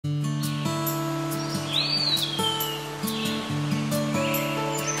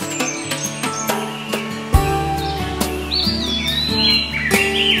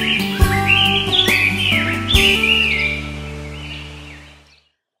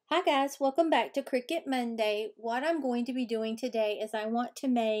Hi guys, welcome back to Cricut Monday. What I'm going to be doing today is I want to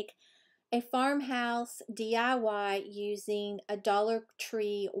make a farmhouse DIY using a Dollar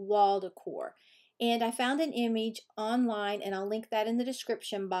Tree wall decor. And I found an image online and I'll link that in the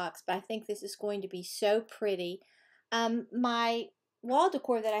description box, but I think this is going to be so pretty. My wall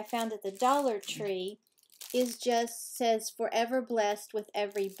decor that I found at the Dollar Tree just says forever blessed with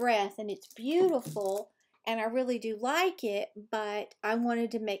every breath, and it's beautiful and I really do like it, but I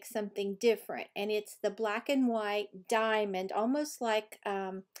wanted to make something different, and it's the black and white diamond, almost like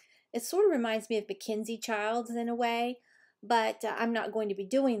it sort of reminds me of Mackenzie Childs in a way, but I'm not going to be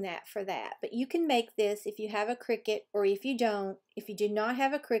doing that for that. But you can make this if you have a Cricut, or if you don't. If you do not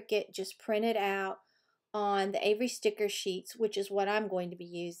have a Cricut, just print it out on the Avery Sticker sheets, which is what I'm going to be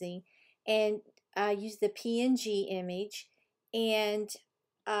using, and use the PNG image, and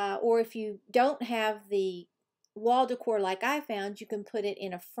or if you don't have the wall decor like I found, you can put it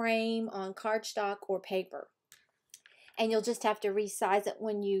in a frame on cardstock or paper, and you'll just have to resize it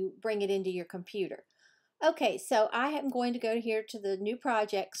when you bring it into your computer. Okay, so I am going to go here to the new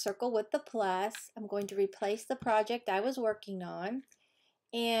project, circle with the plus. I'm going to replace the project I was working on,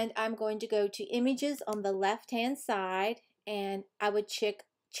 and I'm going to go to images on the left hand side, and I would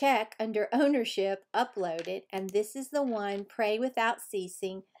check under ownership, uploaded, and this is the one, Pray Without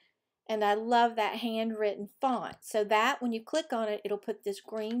Ceasing, and I love that handwritten font. So that when you click on it, it'll put this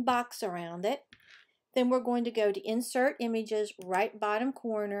green box around it. Then we're going to go to Insert Images, right bottom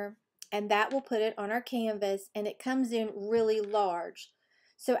corner, and that will put it on our canvas, and it comes in really large.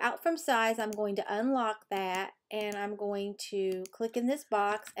 So out from size, I'm going to unlock that, and I'm going to click in this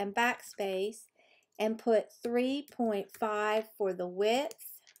box and backspace and put 3.5 for the width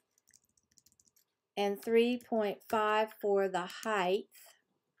and 3.5 for the height,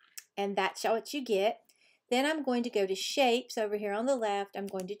 and that's what you get. Then I'm going to go to Shapes over here on the left. I'm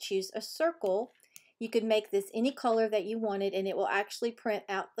going to choose a circle. You could make this any color that you wanted, and it will actually print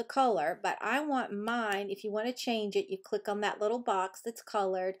out the color, but I want mine, if you want to change it, you click on that little box that's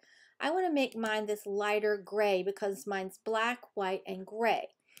colored. I want to make mine this lighter gray because mine's black, white, and gray.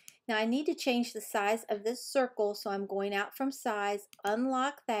 Now I need to change the size of this circle, so I'm going out from size,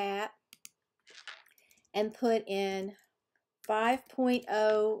 unlock that, and put in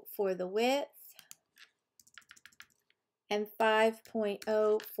 5.0 for the width and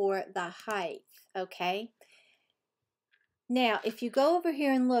 5.0 for the height. Okay. Now, if you go over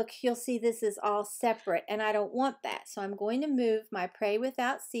here and look, you'll see this is all separate, and I don't want that. So I'm going to move my Pray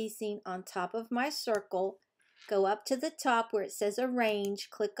Without Ceasing on top of my circle, go up to the top where it says Arrange,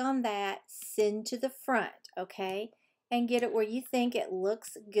 click on that, send to the front, okay? And get it where you think it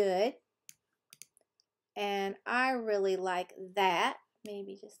looks good. And I really like that.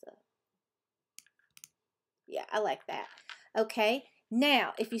 Maybe just a, yeah, I like that. Okay,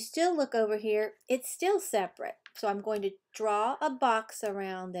 now if you still look over here, it's still separate. So I'm going to draw a box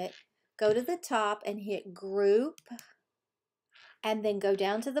around it, go to the top and hit Group, and then go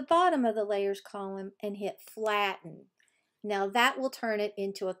down to the bottom of the Layers column and hit Flatten. Now that will turn it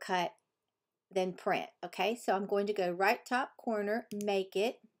into a cut, then print. Okay, so I'm going to go right top corner, Make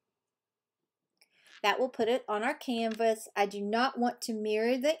It. That will put it on our canvas. I do not want to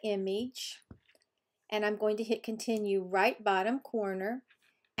mirror the image, and I'm going to hit Continue right bottom corner,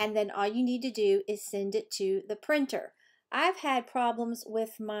 and then all you need to do is send it to the printer. I've had problems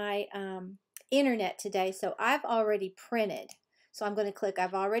with my internet today, so I've already printed. So I'm going to click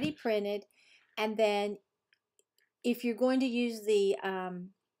I've already printed, and then if you're going to use the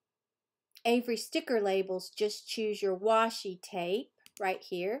Avery sticker labels, just choose your washi tape right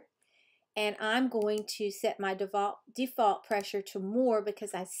here. And I'm going to set my default pressure to more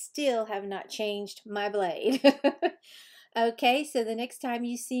because I still have not changed my blade. Okay, so the next time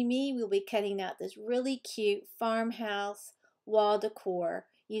you see me, we'll be cutting out this really cute farmhouse wall decor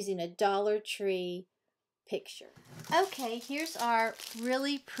using a Dollar Tree picture. Okay, here's our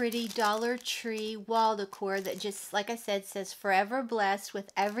really pretty Dollar Tree wall decor that just, like I said, says forever blessed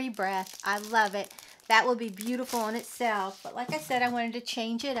with every breath. I love it. That will be beautiful on itself, but like I said, I wanted to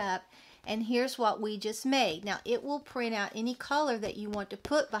change it up. And here's what we just made. Now it will print out any color that you want to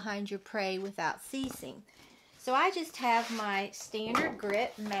put behind your Pray Without Ceasing. So I just have my standard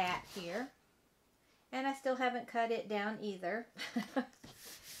grit mat here, and I still haven't cut it down either.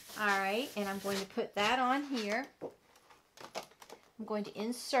 Alright, and I'm going to put that on here. I'm going to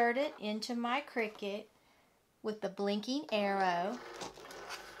insert it into my Cricut with the blinking arrow,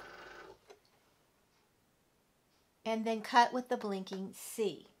 and then cut with the blinking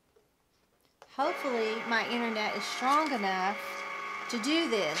C. Hopefully my internet is strong enough to do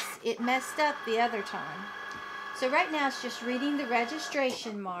this. It messed up the other time. So right now it's just reading the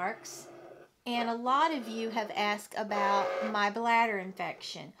registration marks. And a lot of you have asked about my bladder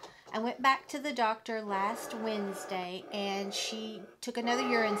infection. I went back to the doctor last Wednesday and she took another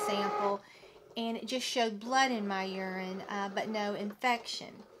urine sample and it just showed blood in my urine, but no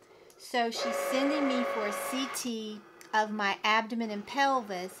infection. So she's sending me for a CT of my abdomen and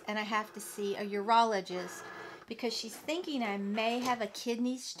pelvis, and I have to see a urologist because she's thinking I may have a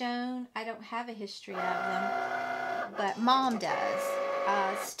kidney stone. I don't have a history of them, but Mom does,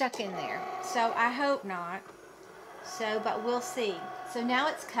 stuck in there. So I hope not. So, but we'll see. So now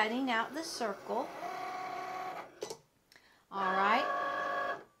it's cutting out the circle. All right.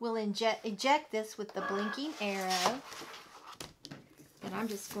 We'll eject this with the blinking arrow. And I'm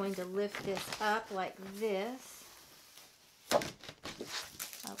just going to lift this up like this.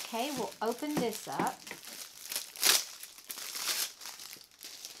 Okay, we'll open this up.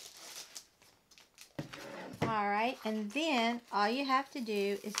 Alright, and then all you have to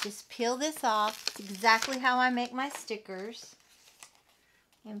do is just peel this off. It's exactly how I make my stickers.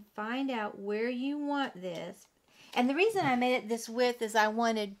 And find out where you want this. And the reason I made it this width is I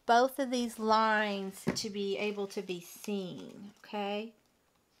wanted both of these lines to be able to be seen, okay?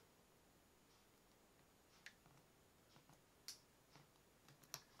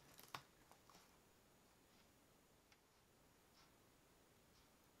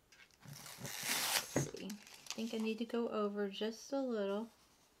 Let's see. I think I need to go over just a little.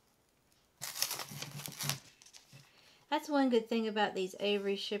 That's one good thing about these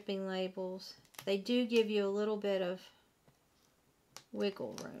Avery shipping labels. They do give you a little bit of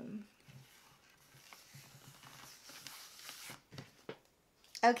wiggle room.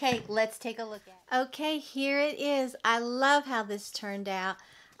 Okay, let's take a look at it. Okay, here it is. I love how this turned out.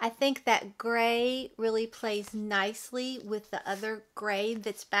 I think that gray really plays nicely with the other gray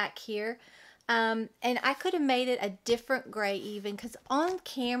that's back here. And I could have made it a different gray even, because on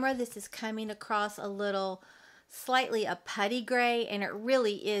camera this is coming across a little slightly a putty gray, and it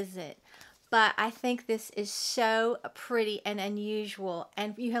really isn't. But I think this is so pretty and unusual,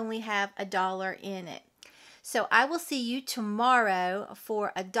 and you only have $1 in it. So I will see you tomorrow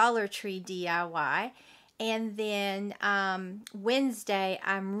for a Dollar Tree DIY. And then Wednesday,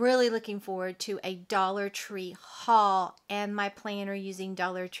 I'm really looking forward to a Dollar Tree haul and my planner using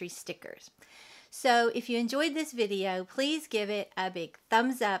Dollar Tree stickers. So if you enjoyed this video, please give it a big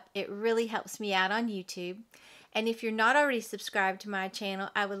thumbs up. It really helps me out on YouTube. And if you're not already subscribed to my channel,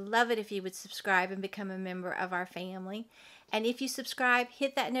 I would love it if you would subscribe and become a member of our family. And if you subscribe,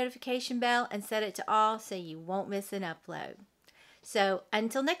 hit that notification bell and set it to all so you won't miss an upload. So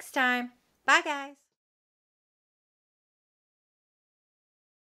until next time, bye guys.